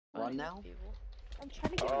run now? People. I'm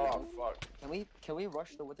trying to get Oh fuck. Can we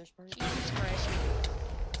rush the Witherspoon? Jesus Christ.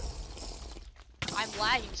 I'm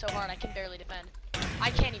lagging so hard I can barely defend.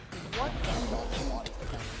 I can't even. What?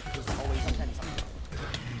 There's always something.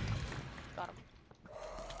 Got him.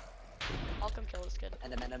 I'll come kill this kid.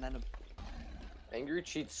 And then. Angry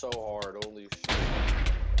cheats so hard, holy shit.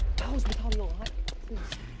 How is Matani alive? Please.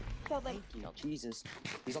 killed him. Thank you. Jesus.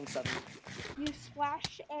 He's on 7. You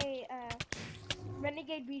splash a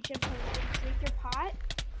renegade region potion with your pot.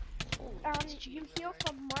 You heal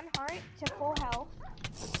from 1 heart to full health.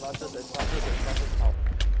 It's not just health.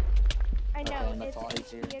 I know, Okay, it's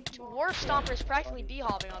Matani's here. War Stomper's practically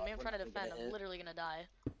b-hopping on me. I'm trying to defend. I'm literally gonna die.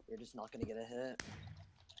 You're just not gonna get a hit.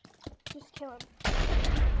 Just kill him.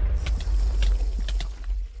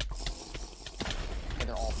 Okay,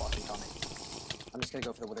 they're all fucking coming. I'm just gonna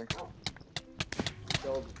go for the Wither.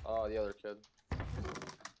 Killed the other kid.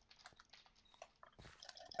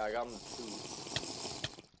 Yeah, I got him 2.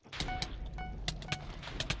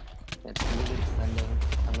 It's really defending.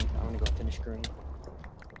 I'm gonna go finish green.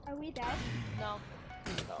 Are we dead? No.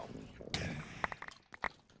 No.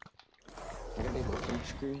 I'm gonna be able to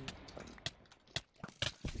finish green.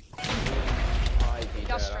 Might be got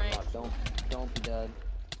dead, I'm strength. not- Don't be dead.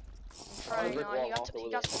 I'm trying. Rick No, Wall you got off to. the You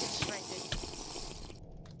wither. got some strength, dude.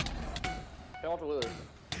 Kill off the wither.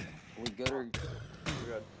 We good or We're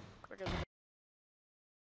good. We're good.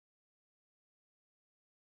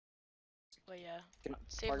 But yeah.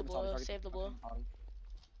 Save the target blue. target, Save the blue. target.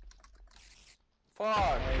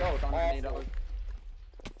 Fuck! That was awful.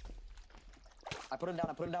 I put him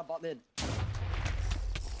down, bot mid.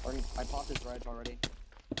 Or I popped his reg already.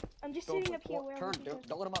 I'm just Go sitting for up it. here where Turn, I'm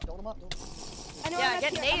don't let him up, don't let him up. I know Yeah, I'm up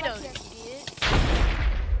get here, I'm up NATO'd, here. idiot.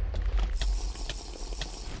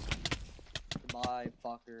 My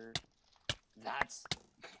fucker. That's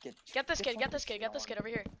Get this kid. Get this kid. Get this kid over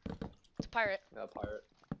here. It's a pirate. Yeah, pirate.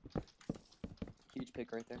 Huge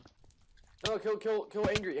pick right there. No, kill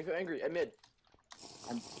angry. Kill angry at mid.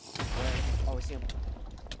 Oh, I see him.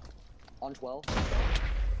 On 12.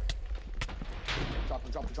 Drop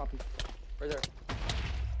him. Right there.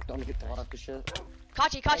 Don't get caught off the shit.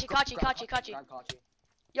 Kachi. Grab Kachi.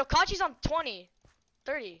 Yo, Kachi's on 20.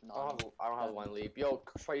 30. No, I don't have one leap. Yo,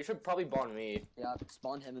 Sqrite, you should probably bond me. yeah,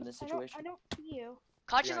 spawn him in this situation. I don't see you.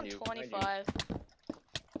 Kachi's on Behind you, 25.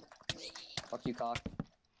 Fuck you, cock.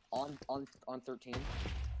 On 13.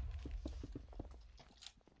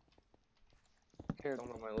 Here, Don't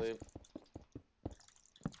have my leap.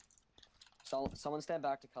 someone stand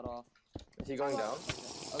back to cut off. Is he going down?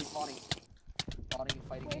 Oh, he's spawning and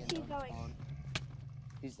fighting. Where's he going? Spawn.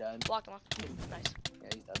 He's dead. Blocked him off. Nice. Yeah,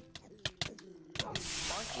 he's dead.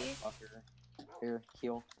 Monkey. Fucker. Here,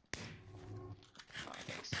 heal. Oh,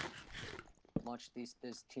 thanks. Watch this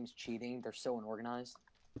team's cheating. They're so unorganized.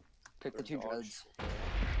 Pick the They're 2 dogs. dreads.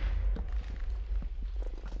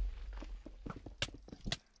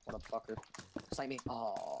 What up, fucker? Snipe me.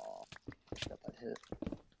 Oh, I should have that hit.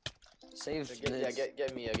 Save this.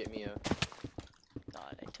 Get Mia.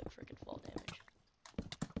 God, I took freaking fall damage.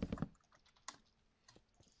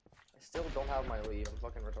 I still don't have my lead. I'm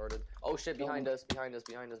fucking retarded. Oh shit, behind us,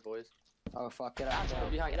 boys. Oh fuck, get out. That's We're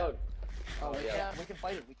behind. Get No. out. Oh yeah. yeah, we can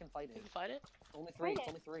fight it. You can fight it? Only 3. It's Fight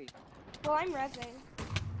only 3. Well, I'm rezzing.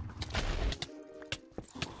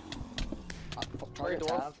 Target dwarf.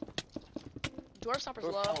 tab. Dwarf Stomper's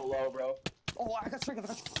We're low. so low, bro. Oh, I got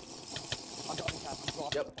strength. I'm dropping tab. I'm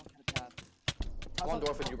dropping Yep. fucking tab. I'm on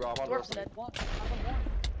dwarf with you, bro. I'm on Dwarf's dwarf. dead. What? I'm on 1.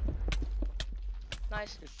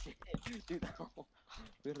 Nice. Good shit. Dude,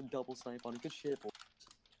 we had a double snipe on it. Good shit, boy.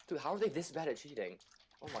 Dude, how are they this bad at cheating?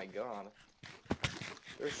 Oh my god.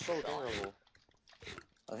 They're so terrible.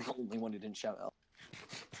 I'm the only one who didn't shout out.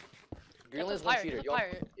 Greenland's the one pirate, cheater. the Yo,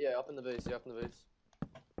 pirate. yeah, up in the base.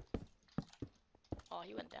 Oh,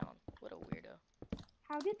 he went down. What a weirdo.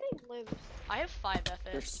 How did they lose? I have 5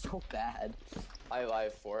 They're FA. so bad. I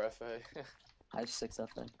have 4 FA. I have 6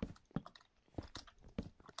 FA.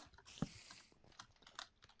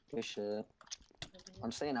 Good shit.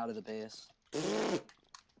 I'm staying out of the base. Did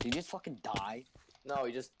you just fucking die? No,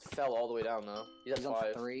 he just fell all the way down though. He's at He's on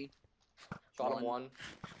 5. 3. Shot him 1.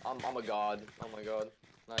 I'm a god. Oh my god.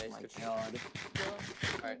 Nice. Oh my Good shit. god.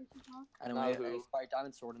 Alright. Anyway, who? I spiked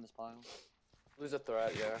diamond sword in this pile. Lose a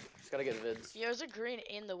threat, yeah. Just gotta get vids. Yeah, there's a green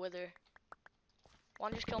in the wither.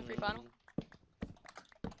 Wanna just kill him free final?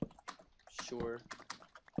 Sure.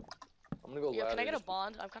 I'm gonna go Yo, ladder. can I get a just-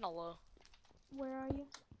 bond? I'm kinda low. Where are you?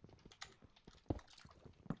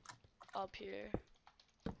 Up here.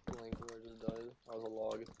 Link where I just died. That was a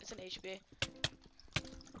log. It's an HB. I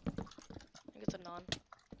think it's a non.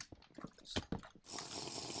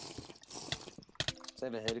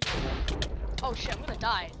 Save a hit if you can. Oh shit, I'm gonna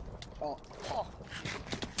die. Oh, Oh,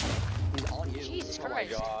 he's on you. Jesus Oh my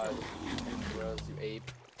Christ. god. Gross, you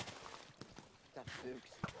ape. Got Fuchs.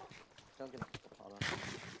 Don't get the pot on.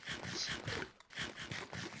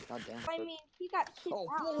 God damn. I mean, he got kicked Oh,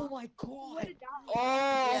 out. oh my He god. would've died.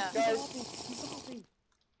 Oh, Yeah. guys. He's got me.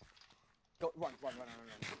 Go, run.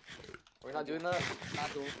 We're not doing that? We're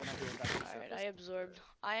not doing that. Alright, I absorbed.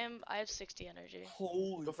 I have 60 energy.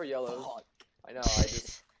 Holy Go for yellows. fuck. I know,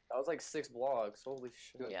 that was like 6 blocks. Holy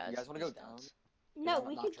shit. Yeah, You guys wanna go it's down? nuts. No, I'm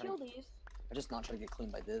we not could trying kill to- these. I'm just not trying to get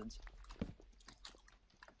cleaned by dudes.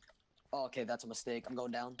 Oh, okay, that's a mistake. I'm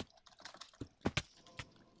going down.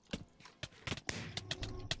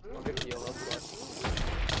 I'll get the yellows again.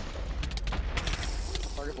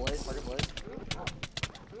 Target blaze.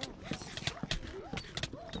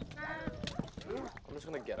 I'm just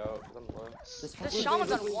gonna get out, because I'm low. This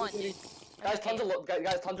shaman's on 1, dude. Guys, tons are below.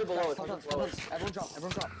 Tons are below. Everyone drop.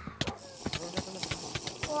 Everyone drop.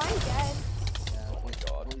 Well, I'm dead. Yeah, Oh my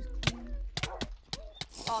god.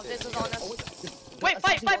 Oh, this is on us. Wait, Wait,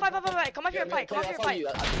 fight. Come up here, fight. Come up here, That's on fight. you.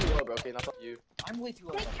 I'm too low, bro. Okay, that's on you. I'm way too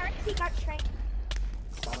low. Take turns, he got strength.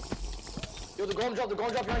 Yo, the golem drop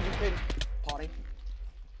behind you, Kaden. Potting.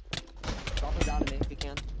 Drop him down to me if you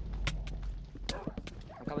can.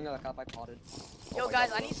 I'm coming back up. I potted. Yo, my guys,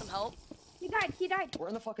 God. I need some help. He died. We're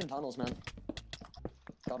in the fucking tunnels, man.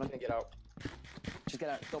 Got I'm him. gonna get out. Just get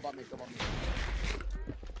out. Go above me.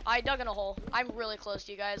 I dug in a hole. I'm really close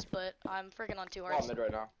to you guys, but I'm freaking on 2 I'm hearts. mid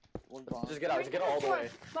right now. One bomb. Just get out all the way.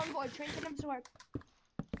 Bonevoid, trinket and absorb.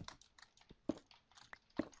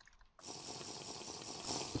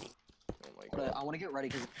 Oh my Okay, god. I want to get ready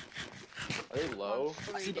because Are they low?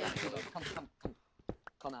 I see them. Come.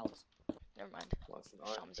 Come, Alex. Never mind. No, it's not.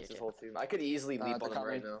 Shaman's It's here his too. whole team. I could easily leap they're on them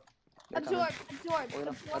right coming. now. They're coming. Absorb. We're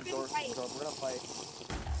gonna Absorb and absorb. fight. We're gonna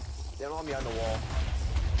fight. They don't want me on the wall.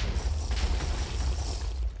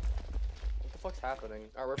 What the fuck's happening?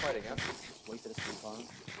 Alright, we're fighting, yeah? Wasted a speed bomb.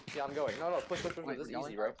 Yeah, I'm going. No, push. Wait, This is we're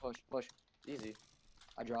easy, going? bro. Push. Easy.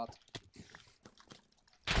 I dropped.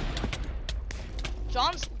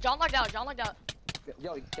 John locked out.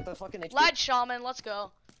 Yo, get the fucking HP. Lad Shaman, let's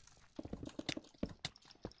go.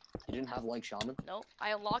 You didn't have like Shaman? Nope,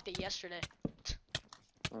 I unlocked it yesterday.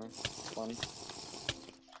 Oh, it's funny.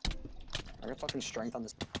 I got fucking strength on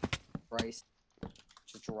this Bryce.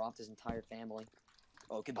 Just dropped his entire family.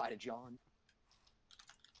 Oh, goodbye to John.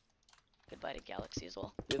 Goodbye to Galaxy as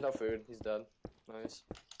well. He has no food. He's dead. Nice.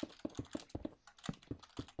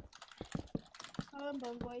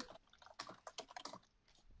 Bonevoid.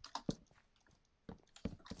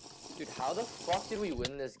 Dude, how the fuck did we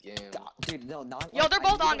win this game? Dude, no, not. Yo, like, they're I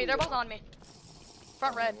both on me. literally- They're both on me.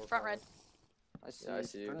 Front red. I see. Yeah, I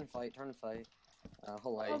see you. Turn and fight.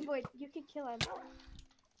 Hold on. Bonevoid, you can kill him.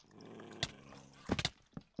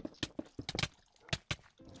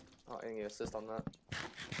 Oh, I didn't get assist on that.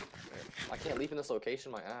 I can't leap in this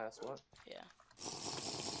location, my ass. What? Yeah.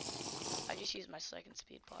 I just used my second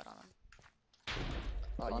speed pod on him.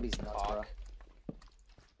 Oh, you Zombie's nuts, bro. cock.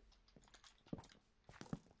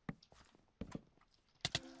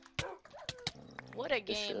 What a Good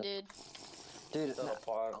game, shit. dude. Dude, Son of a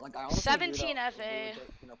pot. like I honestly 17 knew that we FA. were,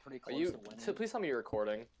 you know, pretty Are close you? to winning. Please tell me you're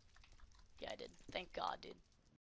recording. Yeah, I did. Thank God, dude.